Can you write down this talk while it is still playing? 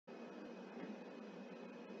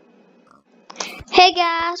Hey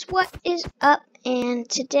guys, what is up? And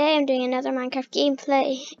today I'm doing another Minecraft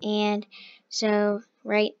gameplay. And so,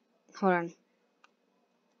 hold on.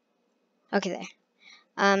 Okay,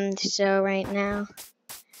 there. So right now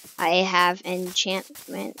I have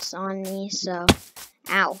enchantments on me. So,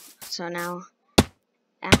 So now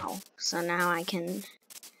I can.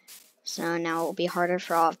 So now it will be harder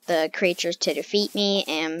for all of the creatures to defeat me.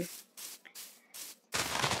 And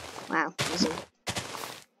wow, easy.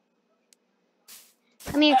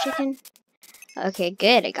 Come here, chicken. Okay,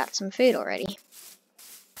 good. I got some food already.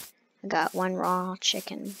 I got one raw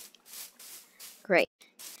chicken. Great.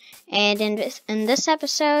 And in this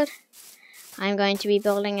episode, I'm going to be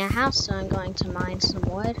building a house, so I'm going to mine some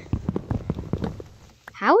wood.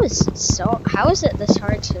 How is it this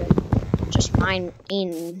hard to just mine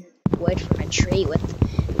wood from a tree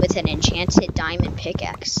with an enchanted diamond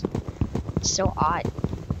pickaxe? It's so odd.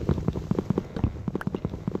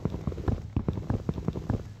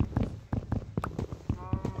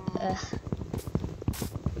 Ugh.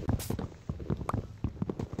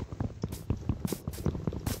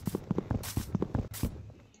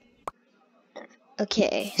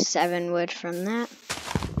 Okay, 7 wood from that.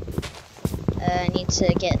 I need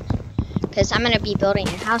to get, because I'm going to be building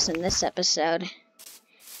a house in this episode.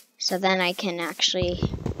 So then I can actually,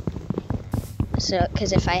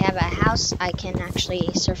 because if I have a house, I can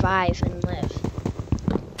actually survive and live.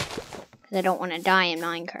 Because I don't want to die in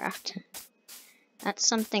Minecraft. That's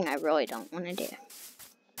something I really don't want to do.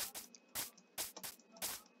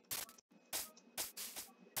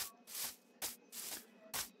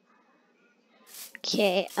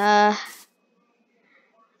 Okay, I'm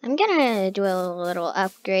gonna do a little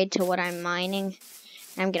upgrade to what I'm mining.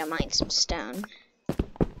 I'm gonna mine some stone.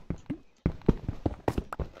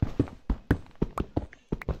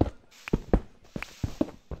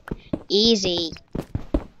 Easy.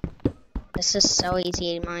 This is so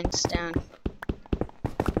easy to mine stone.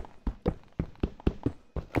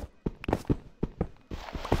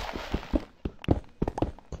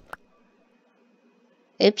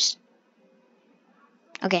 Oops.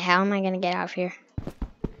 Okay, how am I gonna get out of here?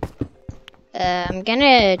 I'm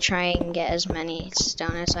gonna try and get as many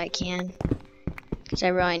stone as I can, because I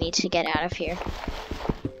really need to get out of here.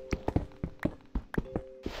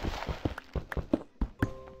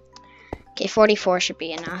 Okay, 44 should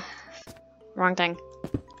be enough. Wrong thing.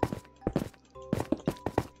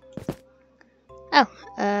 Oh,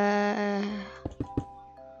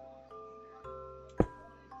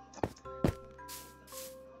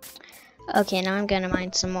 okay, now I'm gonna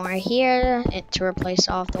mine some more here to replace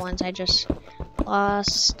all of the ones I just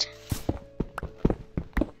lost.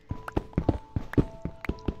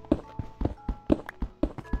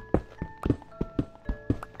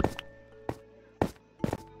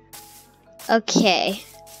 Okay,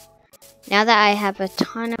 now that I have a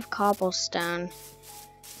ton of cobblestone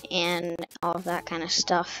and all of that kind of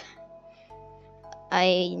stuff,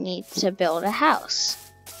 I need to build a house.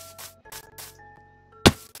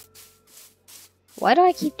 Why do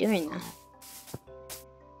I keep doing that?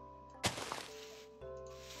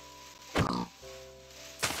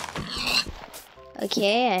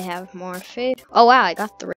 Okay, I have more food. Oh wow, I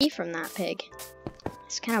got 3 from that pig.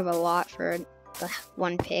 It's kind of a lot for the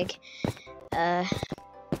 1 pig.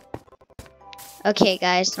 Okay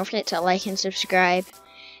guys, don't forget to like and subscribe.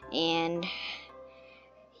 And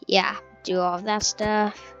yeah, do all of that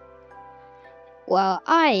stuff while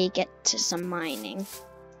I get to some mining.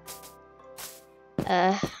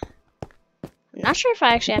 I'm not sure if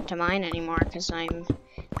I actually have to mine anymore, because I'm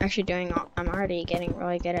already getting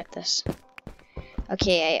really good at this.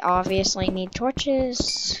 Okay, I obviously need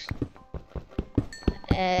torches,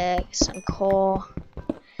 some coal,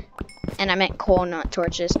 and I meant coal, not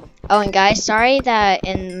torches. Oh, and guys, sorry that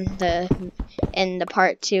in the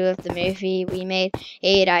part 2 of the movie we made,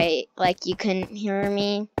 you couldn't hear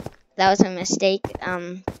me. That was a mistake.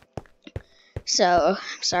 So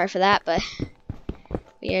I'm sorry for that, but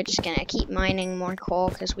we are just gonna keep mining more coal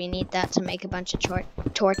because we need that to make a bunch of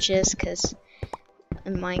torches. Because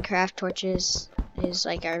in Minecraft, torches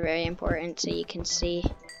are very important, so you can see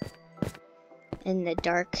in the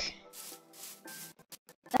dark.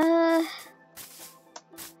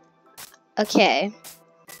 Okay.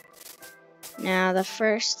 Now the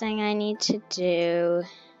first thing I need to do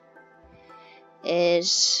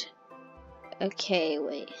is, okay,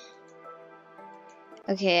 wait.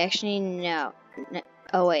 Okay, actually no.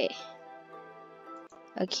 Oh wait.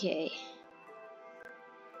 Okay.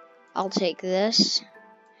 I'll take this.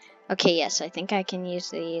 Okay, yes, I think I can use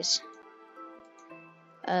these.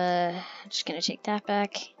 I'm just gonna take that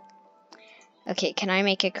back. Okay, can I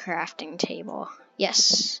make a crafting table?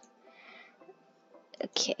 Yes.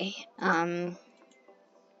 Okay,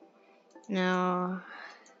 now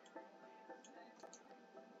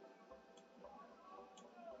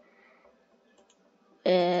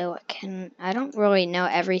what can, I don't really know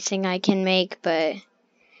everything I can make, but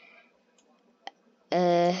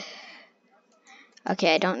okay,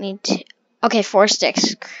 I don't need to, okay, 4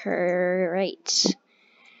 sticks, great.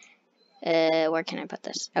 Where can I put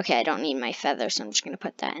this? Okay, I don't need my feather, so I'm just gonna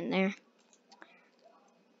put that in there.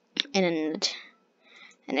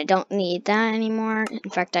 And I don't need that anymore. In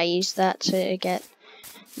fact, I use that to get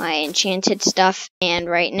my enchanted stuff. And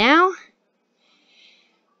right now,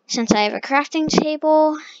 since I have a crafting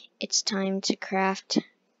table, it's time to craft.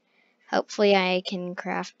 Hopefully I can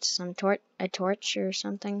craft some a torch or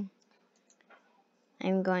something.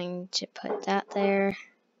 I'm going to put that there.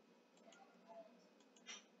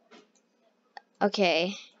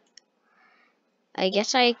 Okay. I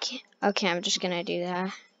guess okay, I'm just gonna do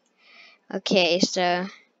that. Okay, so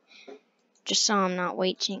just so I'm not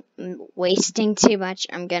wasting too much,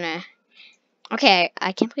 I'm gonna... Okay,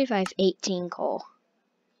 I can't believe I have 18 coal.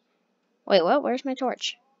 Wait, what? Where's my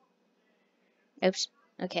torch? Oops.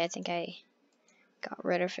 Okay, I think I got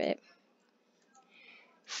rid of it.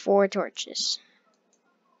 4 torches.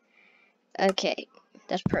 Okay,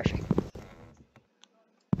 that's perfect.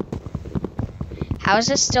 How is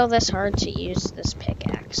it still this hard to use this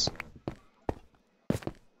pickaxe?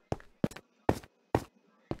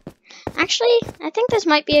 Actually, I think this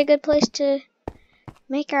might be a good place to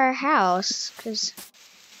make our house, because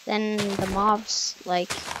then the mobs, like,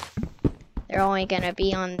 they're only gonna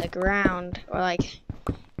be on the ground, or like,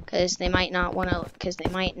 because they might not want to, because they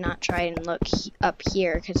might not try and look up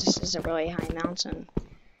here, because this is a really high mountain.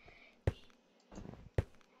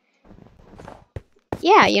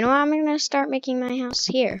 Yeah, you know what? I'm gonna start making my house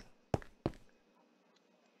here.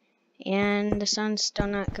 And the sun's still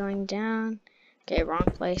not going down. Okay, wrong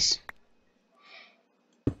place.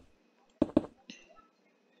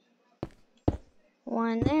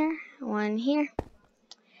 One there, one here.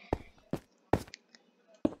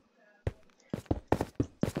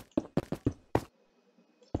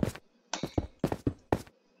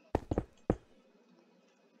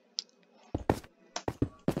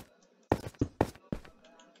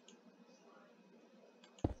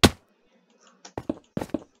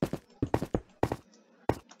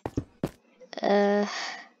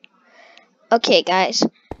 Okay guys,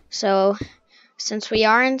 so since we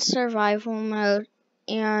are in survival mode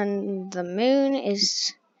and the moon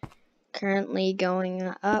is currently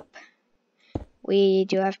going up, we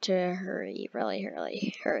do have to hurry,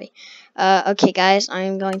 really hurry. Okay guys,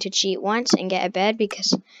 I'm going to cheat once and get a bed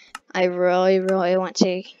because I really want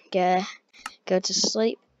to go to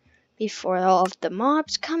sleep before all of the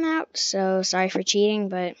mobs come out. So sorry for cheating,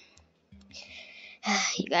 but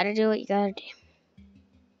you gotta do what you gotta do.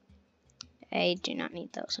 I do not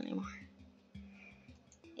need those anymore.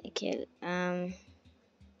 Okay,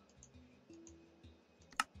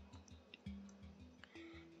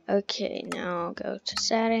 okay, now I'll go to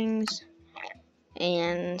settings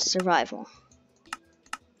and survival.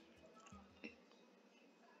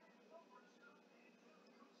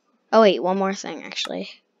 Oh wait, one more thing actually.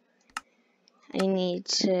 I need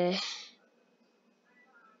to...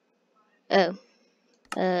 Oh.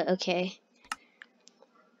 Okay.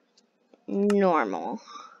 Normal.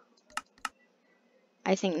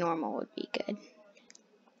 I think normal would be good.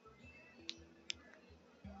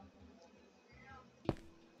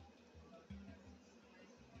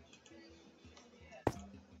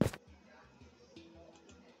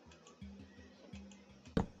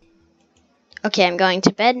 Okay, I'm going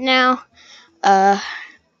to bed now.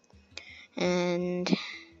 And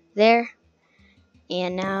there.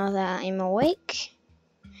 And now that I'm awake,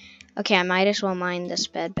 okay, I might as well mine this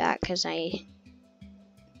bed back because okay,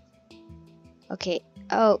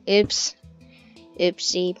 oh, oops.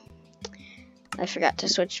 Oopsie. I forgot to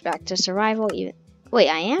switch back to survival. Wait,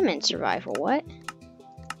 I am in survival, what?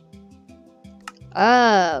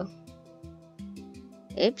 Oh.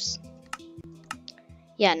 Oops.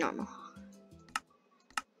 Yeah, normal.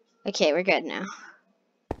 Okay, we're good now.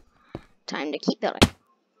 Time to keep building.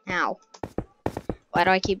 Ow. Why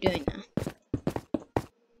do I keep doing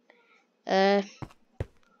that?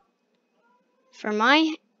 For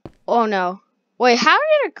my... Oh no. Wait, how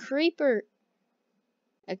did a creeper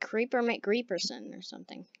make Creeperson or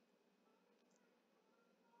something?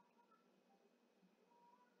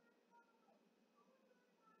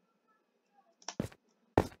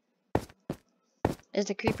 Is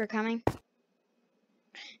the creeper coming?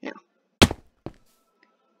 No.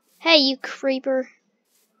 Hey, you creeper.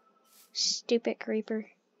 Stupid creeper.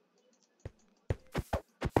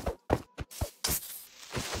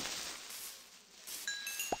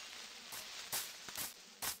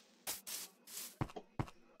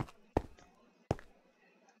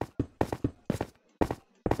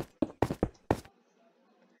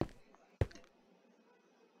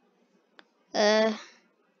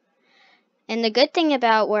 And the good thing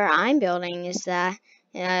about where I'm building is that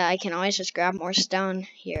I can always just grab more stone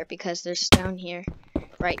here because there's stone here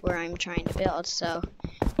right where I'm trying to build. So,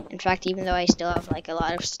 in fact, even though I still have like a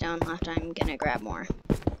lot of stone left, I'm gonna grab more.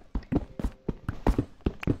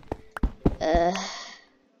 Come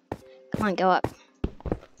on, go up.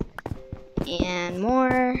 And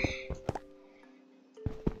more.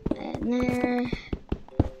 And there.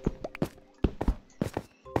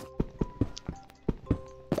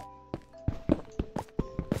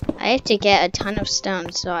 I have to get a ton of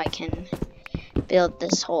stone so I can build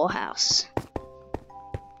this whole house.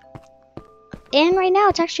 And right now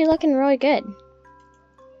it's actually looking really good.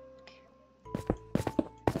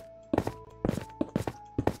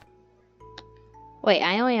 Wait,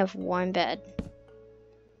 I only have one bed.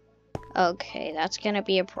 Okay, that's gonna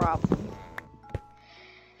be a problem.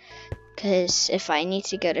 Because if I need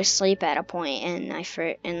to go to sleep at a point and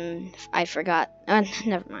I forgot,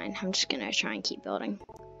 never mind. I'm just gonna try and keep building.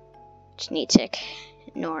 Just need to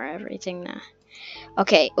ignore everything now.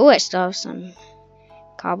 Okay. Oh, I still have some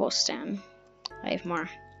cobblestone. I have more.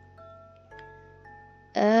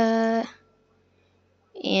 And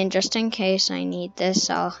just in case I need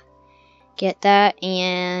this, I'll get that.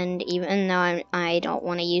 And even though I don't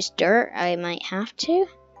want to use dirt, I might have to.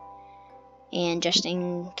 And just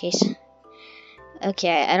in case.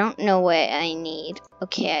 Okay, I don't know what I need.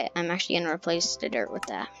 Okay, I'm actually gonna replace the dirt with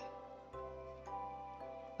that.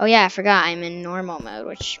 Oh yeah, I forgot I'm in normal mode,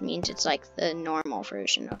 which means it's like the normal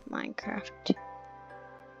version of Minecraft.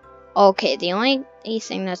 Okay, the only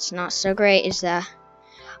thing that's not so great is that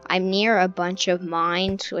I'm near a bunch of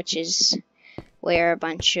mines, which is where a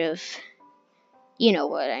bunch of, you know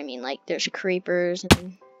what I mean, like there's creepers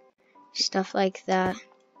and stuff like that.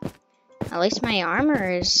 At least my armor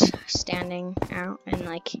is standing out and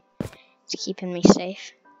like it's keeping me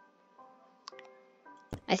safe.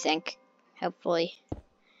 I think, hopefully.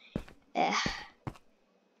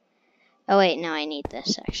 Oh wait, no, I need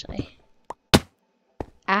this actually.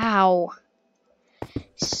 Ow!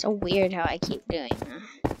 It's so weird how I keep doing that.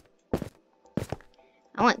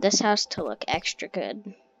 I want this house to look extra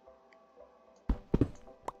good.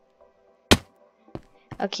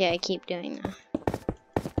 Okay, I keep doing that.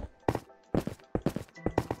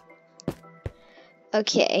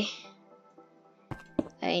 Okay.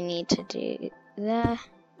 I need to do that.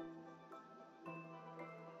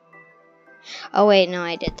 Oh wait, no,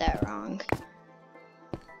 I did that wrong.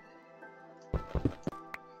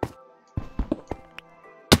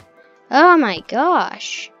 Oh my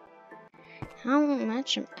gosh. How long am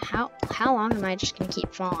I just gonna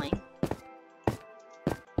keep falling?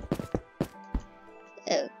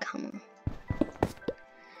 Oh, come on.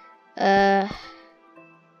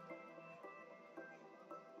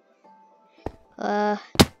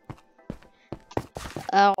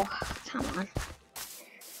 Oh, come on.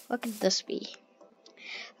 What could this be?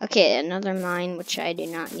 Okay, another mine, which I do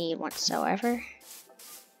not need whatsoever.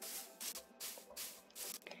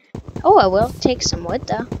 Oh, I will take some wood,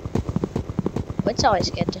 though. Wood's always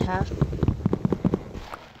good to have.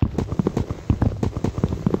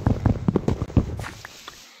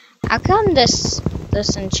 How come this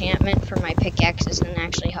enchantment for my pickaxe isn't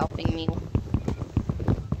actually helping me?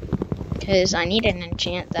 Because I need an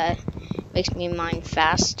enchant that makes me mine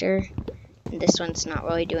faster. And this one's not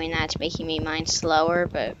really doing that. It's making me mine slower,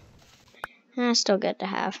 but still good to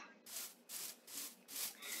have.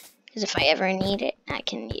 Because if I ever need it, I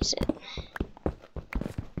can use it.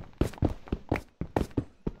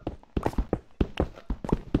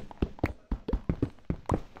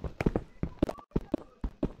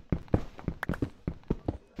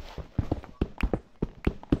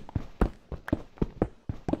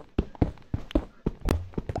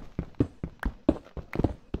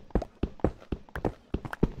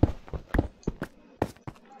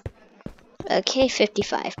 Okay,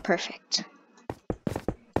 55, perfect.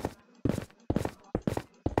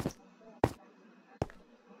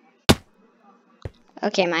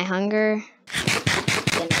 Okay, my hunger.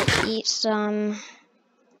 Gonna eat some.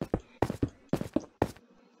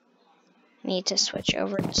 Need to switch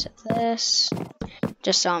over to this,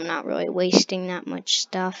 just so I'm not really wasting that much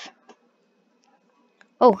stuff.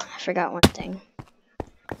 Oh, I forgot one thing.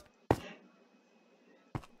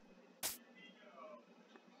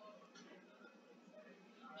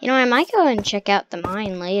 You know, I might go and check out the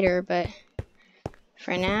mine later, but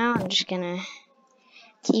for now, I'm just gonna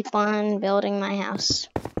keep on building my house.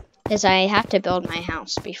 Because I have to build my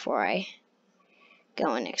house before I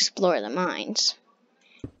go and explore the mines.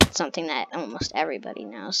 It's something that almost everybody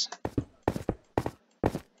knows.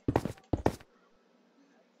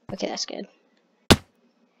 Okay, that's good.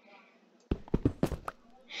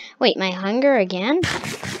 Wait, my hunger again?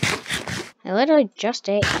 I literally just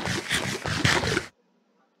ate.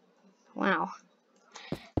 Wow.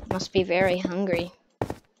 Must be very hungry.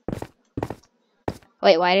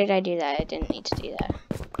 Wait, why did I do that? I didn't need to do that.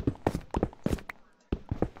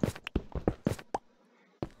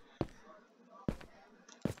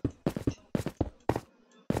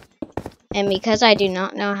 And because I do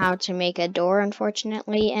not know how to make a door,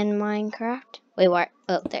 unfortunately, in Minecraft. Wait, what?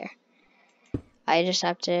 Oh, there. I just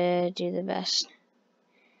have to do the best.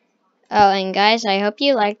 Oh, and guys, I hope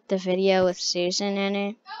you liked the video with Susan in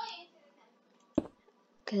it.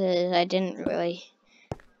 Because I didn't really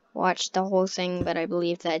watch the whole thing, but I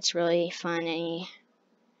believe that it's really funny.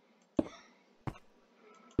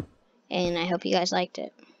 And I hope you guys liked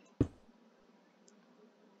it.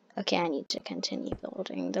 Okay, I need to continue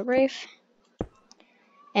building the roof.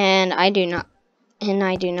 And I do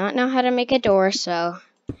not know how to make a door, so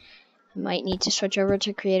I might need to switch over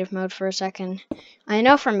to creative mode for a second. I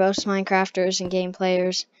know for most Minecrafters and game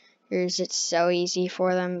players, it's so easy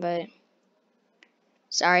for them, but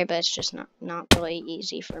sorry, but it's just not really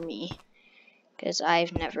easy for me. Because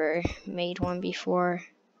I've never made one before.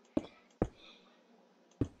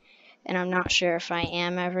 And I'm not sure if I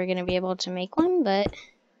am ever going to be able to make one, but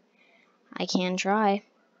I can try.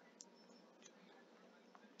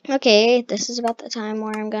 Okay, this is about the time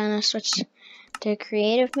where I'm going to switch to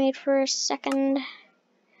creative mode for a second.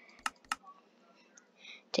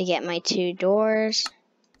 To get my 2 doors.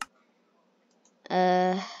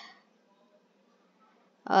 Oh,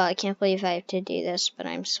 I can't believe I have to do this, but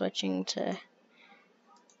I'm switching to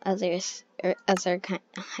other kind.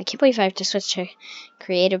 I can't believe I have to switch to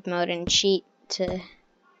creative mode and cheat to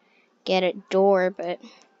get a door, but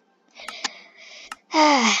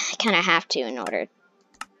I kind of have to in order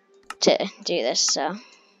to do this. So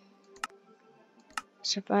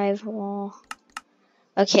survival.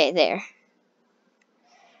 Okay, there.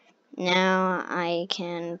 Now I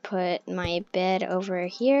can put my bed over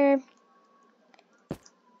here.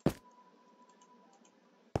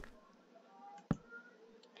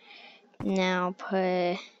 Now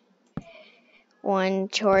put 1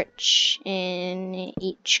 torch in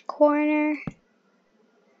each corner.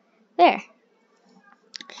 There.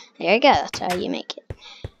 There you go. That's how you make it.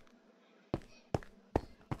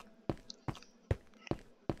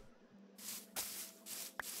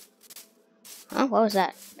 Oh, what was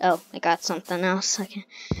that? Oh, I got something else. Okay.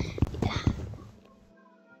 Yeah.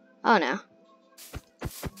 Oh no.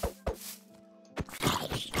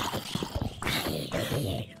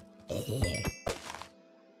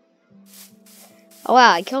 Oh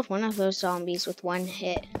wow, I killed one of those zombies with 1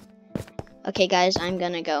 hit. Okay guys, I'm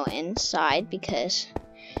gonna go inside because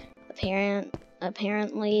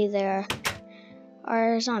apparently there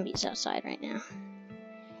are zombies outside right now.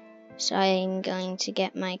 So I'm going to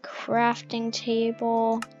get my crafting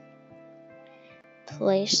table,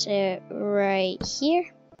 place it right here.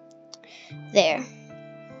 There.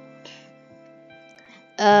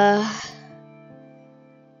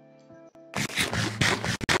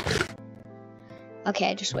 Okay,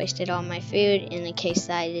 I just wasted all my food in the case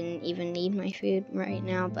that I didn't even need my food right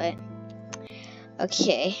now, but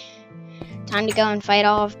okay. Time to go and fight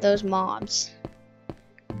all of those mobs.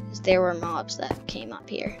 Because there were mobs that came up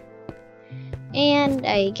here. And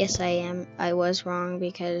I guess I was wrong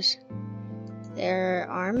because there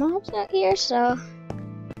are mobs out here, so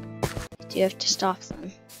I do have to stop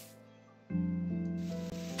them.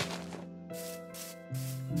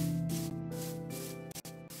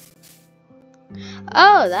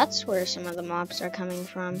 Oh, that's where some of the mobs are coming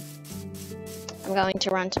from. I'm going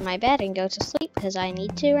to run to my bed and go to sleep because I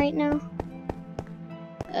need to right now.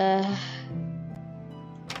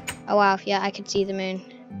 Oh wow, yeah, I can see the moon.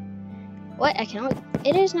 What? I can only...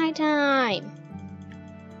 It is nighttime!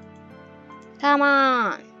 Come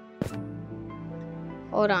on!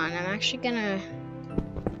 Hold on, I'm actually gonna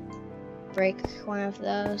break one of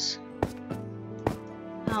those.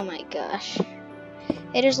 Oh my gosh.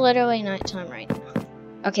 It is literally nighttime right now.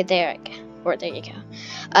 Okay, there you go.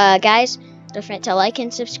 Guys, don't forget to like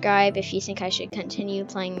and subscribe if you think I should continue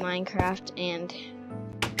playing Minecraft, and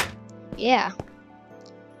yeah.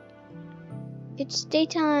 It's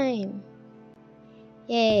daytime!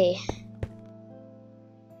 Yay.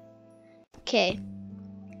 Okay.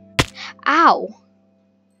 Ow!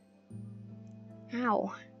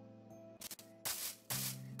 Ow.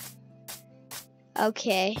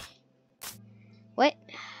 Okay. What?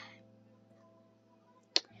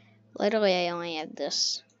 Literally, I only have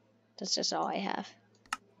this. This is all I have.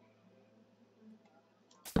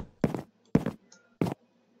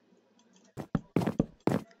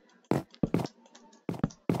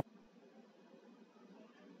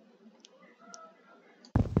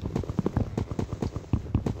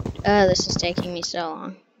 This is taking me so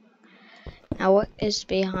long. Now what is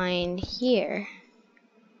behind here?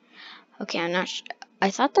 Okay, I'm not sure.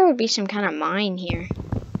 I thought there would be some kind of mine here,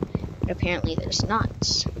 but apparently there's not.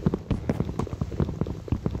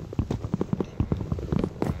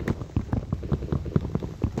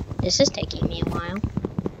 This is taking me a while.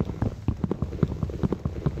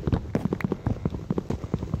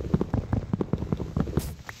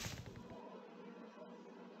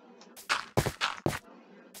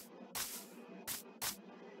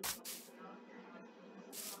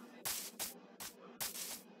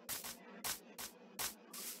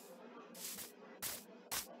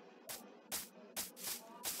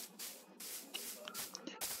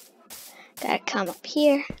 Gotta come up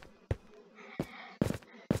here.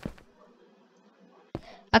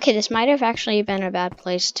 Okay, this might have actually been a bad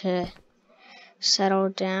place to settle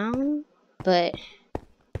down, but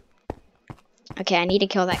okay, I need to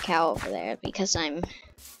kill that cow over there because I'm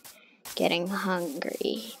getting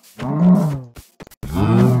hungry.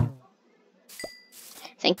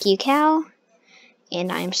 Thank you, cow,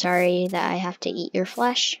 and I'm sorry that I have to eat your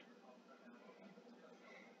flesh.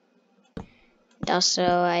 And also,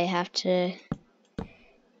 I have to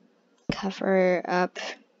cover up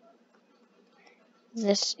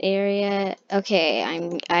this area. Okay,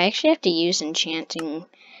 I actually have to use enchanted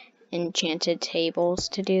tables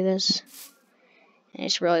to do this. And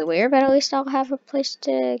it's really weird, but at least I'll have a place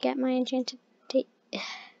to get my enchanted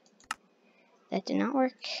That did not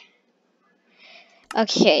work.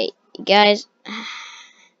 Okay, guys.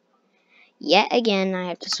 Yet again, I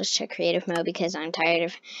have to switch to creative mode because I'm tired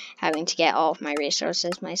of having to get all of my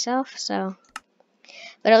resources myself, so.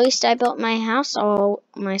 But at least I built my house all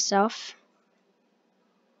myself.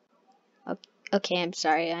 Okay, I'm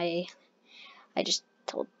sorry. I just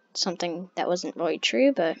told something that wasn't really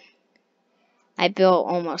true, but I built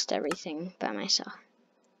almost everything by myself.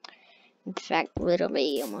 In fact,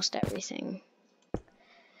 literally almost everything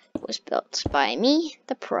was built by me,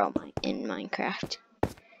 the pro in Minecraft.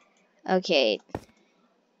 Okay.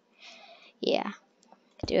 Yeah.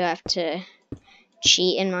 I do have to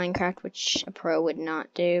cheat in Minecraft, which a pro would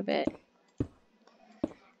not do, but.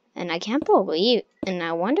 And I can't believe. And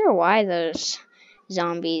I wonder why those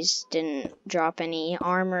zombies didn't drop any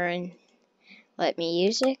armor and let me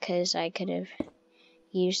use it, because I could have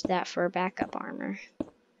used that for backup armor.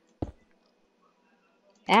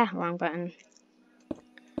 Ah, wrong button.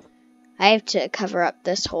 I have to cover up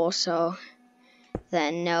this hole so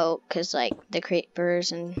then no, because like the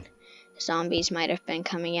creepers and zombies might have been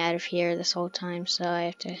coming out of here this whole time, so I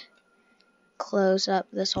have to close up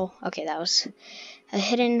this hole. Okay, that was a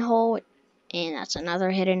hidden hole, and that's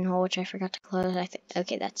another hidden hole which I forgot to close.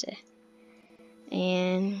 Okay, that's it.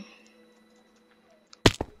 And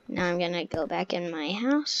now I'm gonna go back in my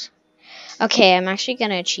house. Okay, I'm actually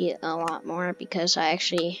gonna cheat a lot more because I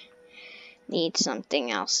actually need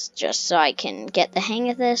something else just so I can get the hang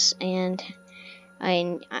of this, and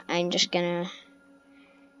I'm just gonna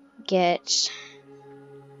get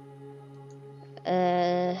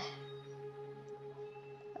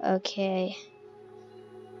okay,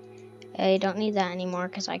 I don't need that anymore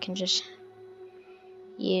because I can just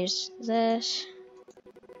use this.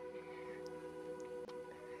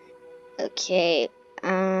 Okay,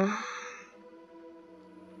 I'm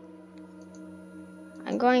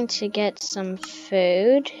going to get some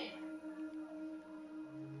food.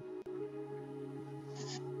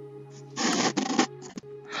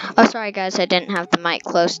 Oh, sorry guys, I didn't have the mic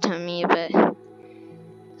close to me, but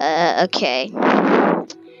okay.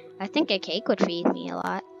 I think a cake would feed me a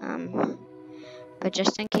lot, but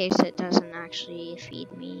just in case it doesn't actually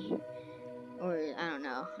feed me, or I don't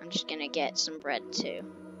know, I'm just gonna get some bread too.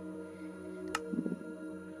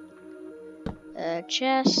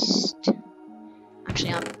 Chest.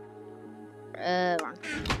 Actually, wrong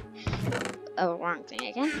thing. Oh, wrong thing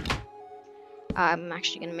again. I'm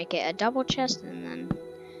actually gonna make it a double chest, and then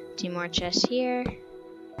 2 more chests here.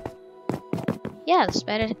 Yeah,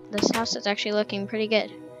 this house is actually looking pretty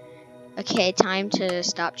good. Okay, time to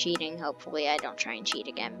stop cheating. Hopefully I don't try and cheat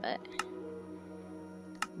again, but.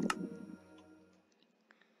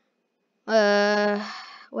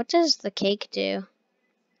 What does the cake do?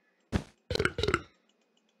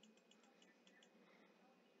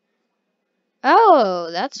 Oh,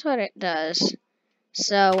 that's what it does.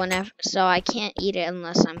 So I can't eat it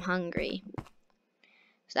unless I'm hungry.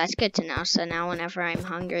 So that's good to know. So now whenever I'm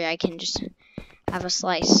hungry, I can just have a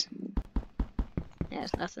slice.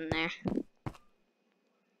 There's nothing there.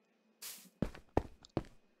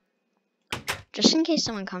 Just in case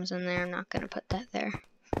someone comes in there, I'm not gonna put that there.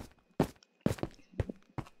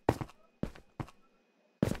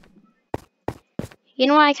 You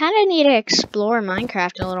know what, I kind of need to explore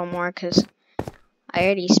Minecraft a little more, because I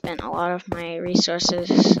already spent a lot of my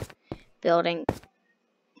resources building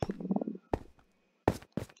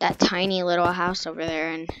that tiny little house over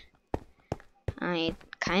there, and I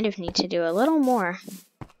kind of need to do a little more.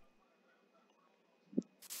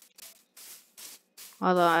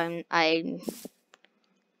 Although I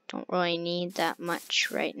don't really need that much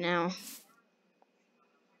right now.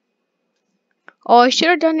 Oh, I should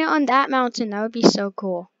have done it on that mountain. That would be so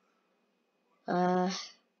cool.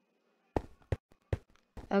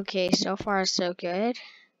 Okay, so far so good.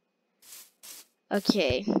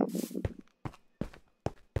 Okay.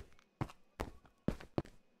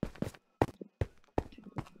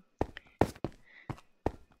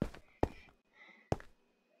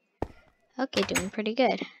 Okay, doing pretty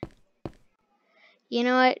good. You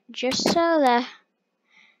know what? Just so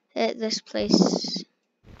that this place...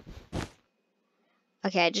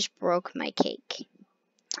 Okay, I just broke my cake.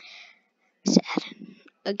 Sad.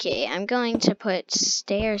 Okay, I'm going to put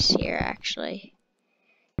stairs here, actually,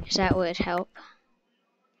 because that would help.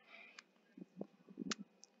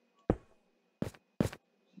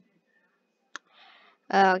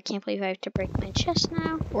 I can't believe I have to break my chest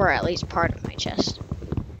now, or at least part of my chest.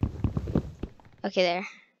 Okay, there.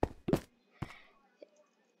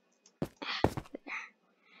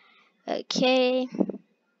 Okay.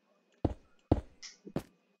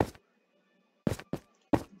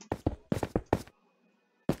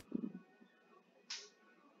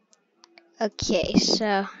 Okay,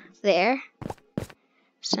 so there.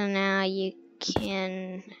 So now you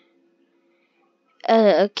can...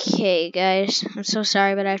 okay, guys. I'm so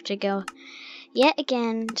sorry, but I have to go yet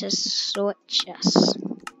again to switch us.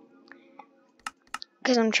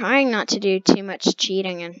 Because I'm trying not to do too much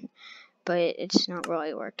cheating, but it's not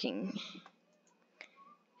really working.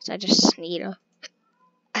 So I just need a...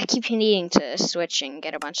 I keep needing to switch and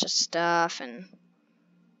get a bunch of stuff and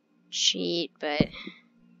cheat, but...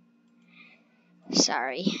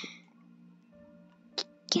 Sorry.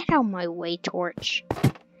 Get out of my way, Torch.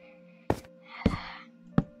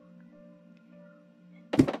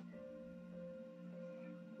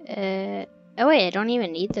 Oh wait, I don't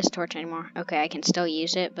even need this torch anymore. Okay, I can still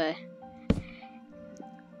use it, but...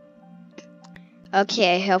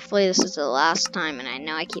 Okay, hopefully this is the last time, and I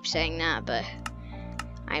know I keep saying that, but...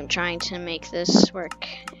 I'm trying to make this work.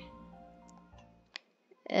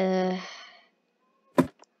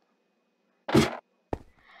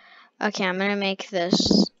 Okay, I'm gonna make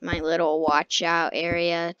this my little watch out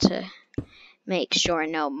area to make sure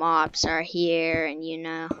no mobs are here, and you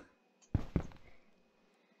know.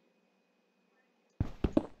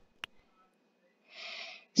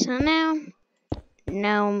 So now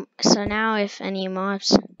if any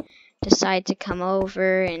mobs decide to come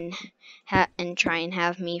over and try and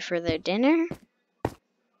have me for their dinner,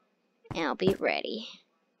 I'll be ready.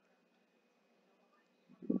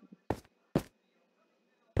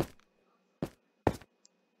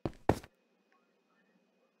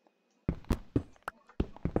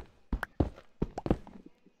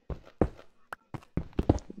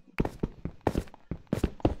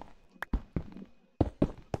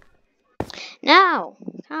 No!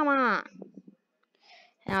 Come on!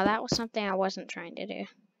 Now that was something I wasn't trying to do.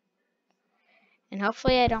 And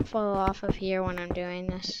hopefully I don't fall off of here when I'm doing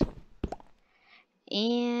this.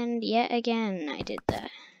 And yet again, I did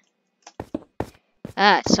that.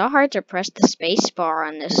 It's so hard to press the space bar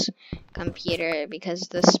on this computer because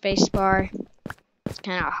the space bar is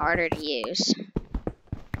kind of harder to use.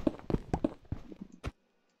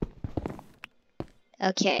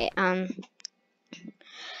 Okay,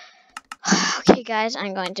 okay guys,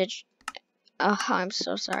 I'm going to... Oh, I'm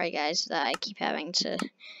so sorry guys that I keep having to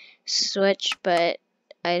switch, but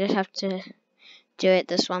I just have to do it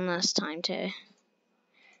this one last time to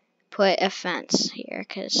put a fence here,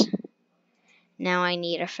 because now I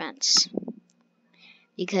need a fence.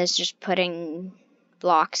 Because just putting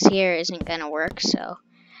blocks here isn't gonna work, so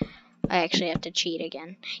I actually have to cheat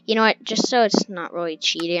again. You know what, just so it's not really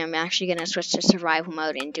cheating, I'm actually gonna switch to survival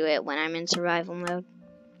mode and do it when I'm in survival mode.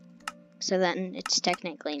 So then it's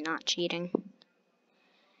technically not cheating.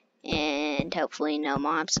 And hopefully no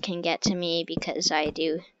mobs can get to me because I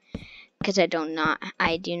do not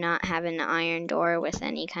have an iron door with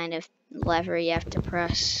any kind of lever you have to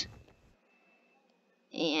press.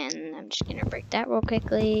 And I'm just gonna break that real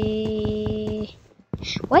quickly.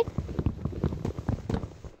 What?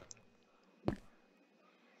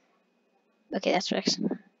 Okay, that's fixed.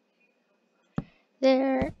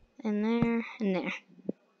 There, and there, and there.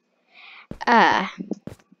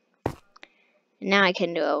 Now I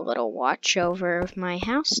can do a little watch over of my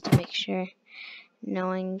house to make sure no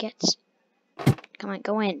one gets Come on,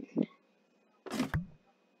 go in.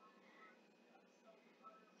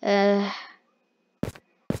 I'm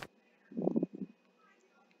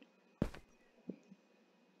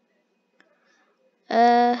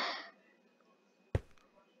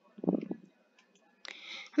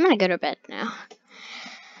gonna go to bed now.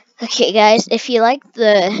 Okay, guys, if you like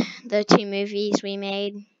the 2 movies we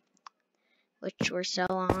made, which were so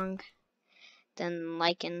long, then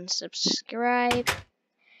like and subscribe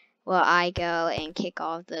while I go and kick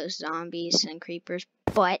off those zombies and creepers'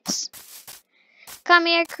 butts. Come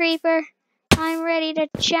here, creeper. I'm ready to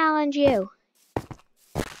challenge you.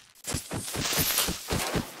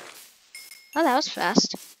 Oh, that was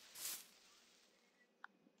fast.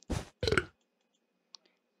 I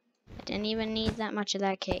didn't even need that much of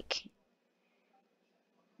that cake.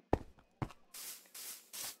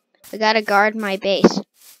 I gotta guard my base.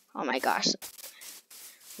 Oh my gosh.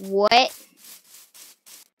 What?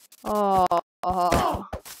 Oh.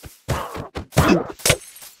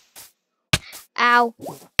 Ow.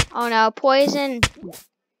 Oh no, poison.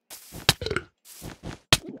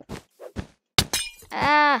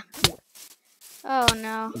 Ah. Oh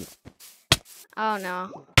no. Oh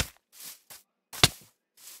no.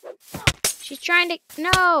 She's trying to.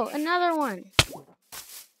 No, another one.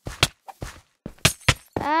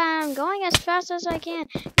 I'm going as fast as I can.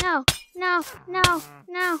 No, no, no,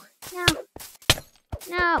 no, no,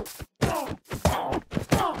 no.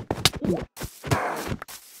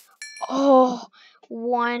 Oh,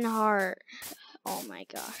 1 heart. Oh my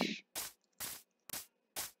gosh.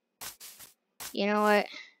 You know what?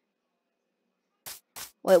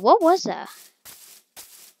 Wait, what was that?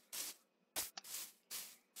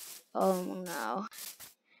 Oh no.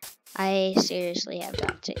 I seriously have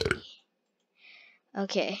got to eat.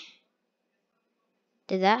 Okay.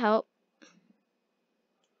 Did that help?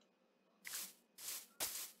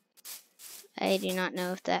 I do not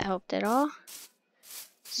know if that helped at all.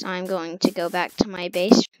 So I'm going to go back to my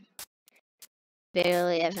base.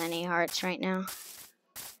 Barely have any hearts right now.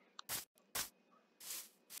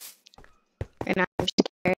 And I'm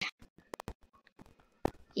scared.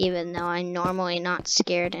 Even though I'm normally not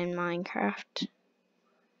scared in Minecraft.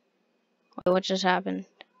 Wait, what just happened?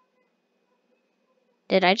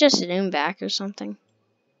 Did I just zoom back or something?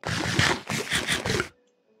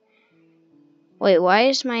 Wait, why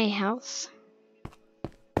is my health?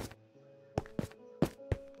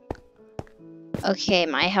 Okay,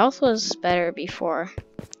 my health was better before.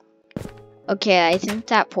 Okay, I think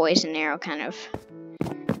that poison arrow kind of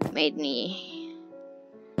made me,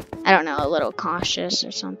 I don't know, a little cautious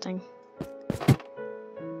or something.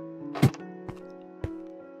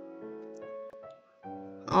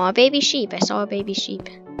 Oh, a baby sheep. I saw a baby sheep.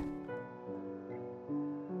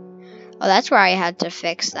 Oh, that's where I had to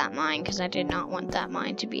fix that mine, because I did not want that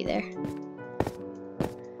mine to be there.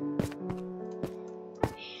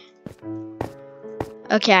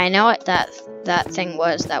 Okay, I know what that thing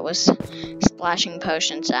was that was splashing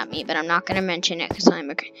potions at me, but I'm not going to mention it because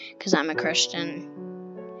I'm a Christian.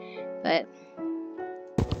 But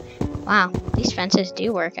wow, these fences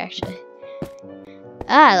do work actually.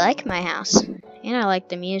 Ah, I like my house. And I like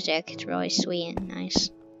the music. It's really sweet and nice.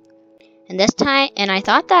 And this time, and I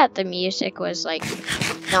thought that the music was like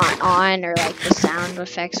not on, or like the sound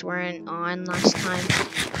effects weren't on last time.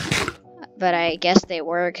 But I guess they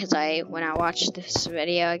were, because when I watched this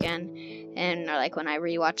video again, and like when I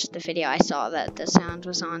rewatched the video, I saw that the sound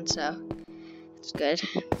was on, so it's good.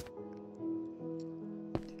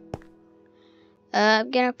 I'm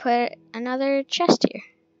gonna put another chest here.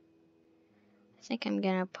 I think I'm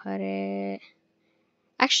gonna put it.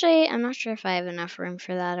 Actually, I'm not sure if I have enough room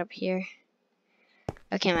for that up here.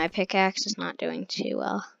 Okay, my pickaxe is not doing too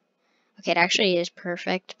well. Okay, it actually is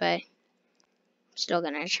perfect, but I'm still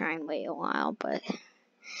gonna try and wait a while. But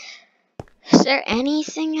is there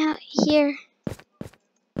anything out here?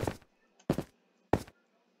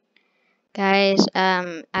 Guys,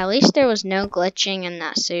 at least there was no glitching in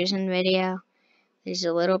that Susan video. There's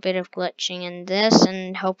a little bit of glitching in this,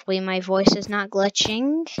 and hopefully my voice is not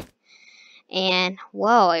glitching. And,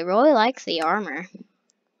 whoa, I really like the armor.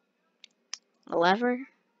 A lever?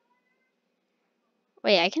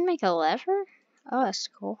 Wait, I can make a lever? Oh, that's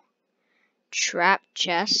cool. Trap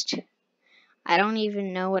chest. I don't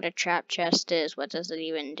even know what a trap chest is. What does it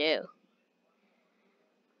even do?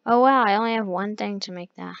 Oh, wow, I only have one thing to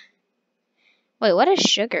make that. Wait, what is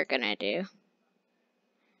sugar gonna do?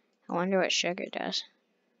 I wonder what sugar does.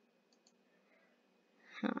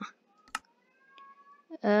 Huh.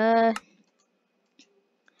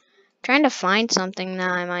 Trying to find something that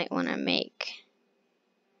I might want to make.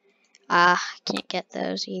 Can't get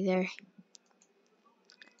those either.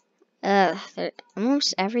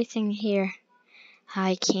 Almost everything here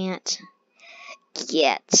I can't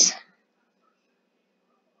get.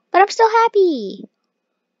 But I'm still happy!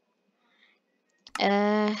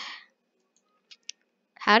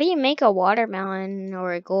 How do you make a watermelon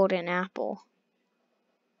or a golden apple?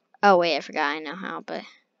 Oh wait, I forgot I know how, but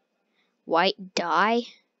white dye?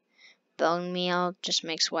 Bone meal just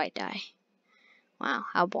makes white dye. Wow,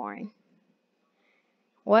 how boring.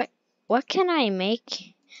 What can I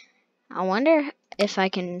make? I wonder if I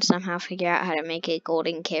can somehow figure out how to make a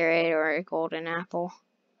golden carrot or a golden apple.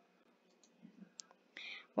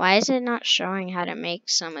 Why is it not showing how to make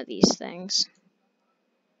some of these things?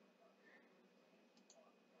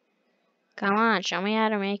 Come on, show me how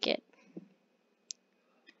to make it.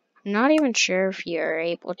 I'm not even sure if you're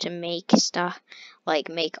able to make stuff, like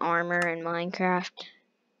make armor in Minecraft.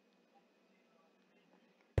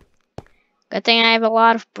 Good thing I have a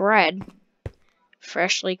lot of bread.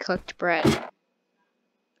 Freshly cooked bread.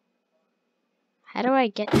 How do I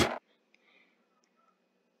get...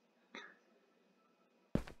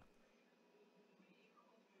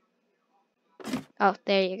 Oh,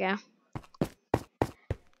 there you go.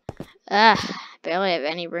 I barely have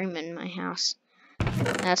any room in my house.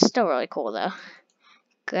 That's still really cool though.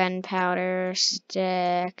 Gunpowder,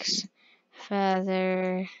 sticks,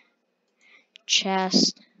 feather,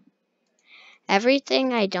 chest.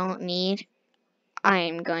 Everything I don't need,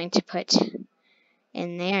 I'm going to put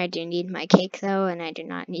in there. I do need my cake though, and I do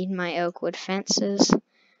not need my oak wood fences.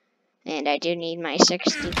 And I do need my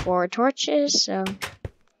 64 torches, so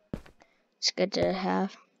it's good to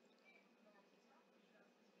have.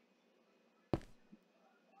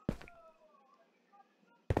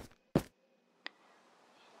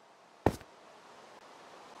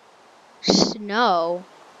 Snow?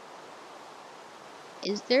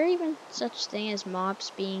 Is there even such thing as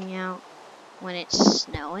mobs being out when it's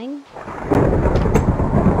snowing?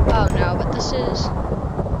 Oh no, but this is...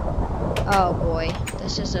 Oh boy,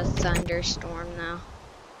 this is a thunderstorm now.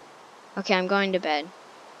 Okay, I'm going to bed.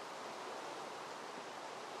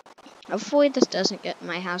 Hopefully this doesn't get...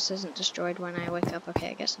 My house isn't destroyed when I wake up. Okay,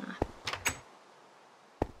 I guess not.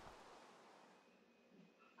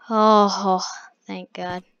 Oh, thank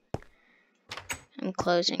God. I'm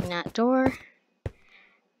closing that door.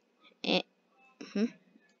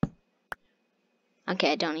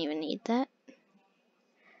 Okay, I don't even need that.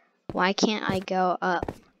 Why can't I go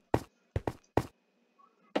up?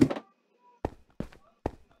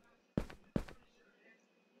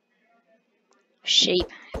 Sheep.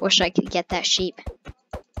 Wish I could get that sheep.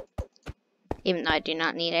 Even though I do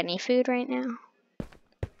not need any food right now.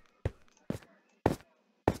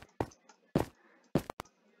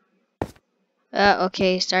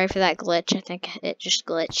 Okay, sorry for that glitch. I think it just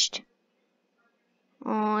glitched.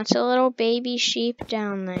 Oh, it's a little baby sheep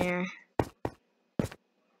down there.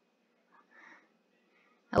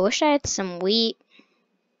 I wish I had some wheat.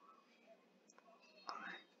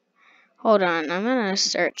 Hold on, I'm gonna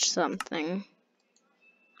search something.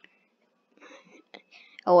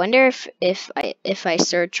 I wonder if I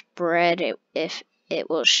search bread, if it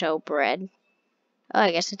will show bread. Oh,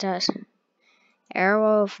 I guess it does.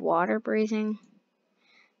 Arrow of water breathing.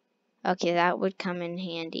 Okay, that would come in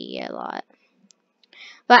handy a lot.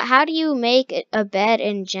 But how do you make a bed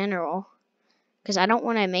in general? Because I don't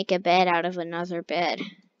want to make a bed out of another bed.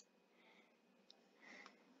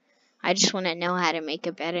 I just want to know how to make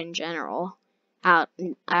a bed in general. Out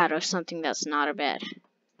of something that's not a bed.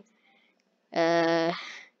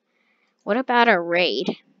 What about a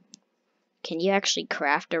raid? Can you actually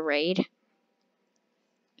craft a raid?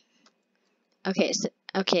 Okay,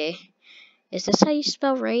 okay. Is this how you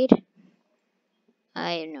spell raid?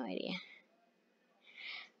 I have no idea.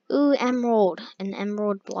 Ooh, emerald. An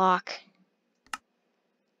emerald block.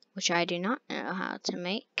 Which I do not know how to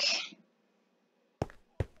make.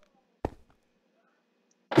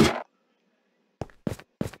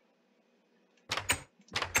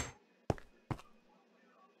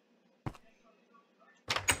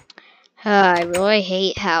 I really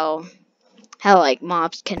hate how like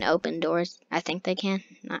mobs can open doors. I think they can.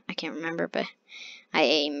 I can't remember, but I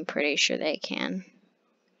am pretty sure they can.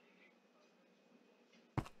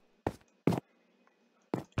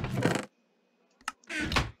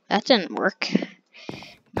 That didn't work.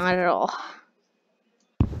 Not at all.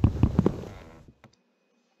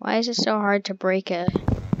 Why is it so hard to break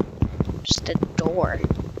just a door?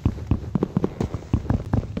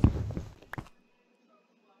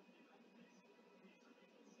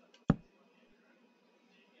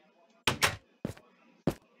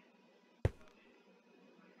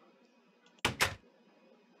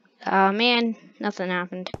 Oh man, nothing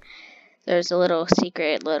happened. There's a little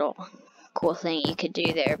secret, little cool thing you could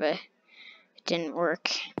do there, but it didn't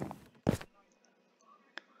work.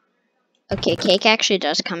 Okay, cake actually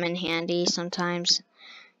does come in handy sometimes.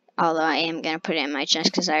 Although I am going to put it in my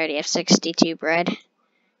chest because I already have 62 bread.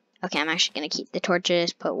 Okay, I'm actually going to keep the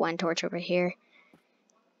torches, put one torch over here.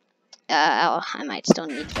 I might still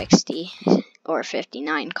need 60 or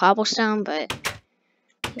 59 cobblestone, but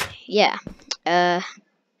yeah. I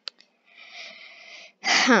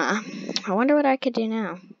wonder what I could do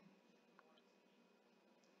now.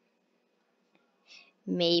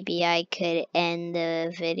 Maybe I could end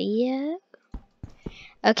the video.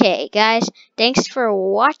 Okay, guys, thanks for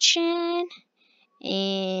watching.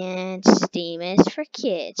 And Steam is for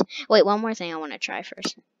kids. Wait, one more thing I want to try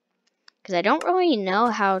first. Because I don't really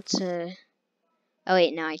know how to... Oh,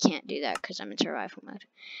 wait, no, I can't do that because I'm in survival mode.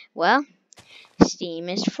 Well, Steam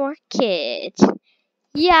is for kids.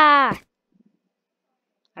 Yeah!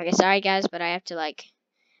 Okay, sorry, guys, but I have to, like...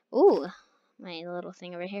 Ooh, my little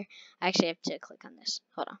thing over here. I actually have to click on this.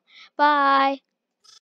 Hold on. Bye!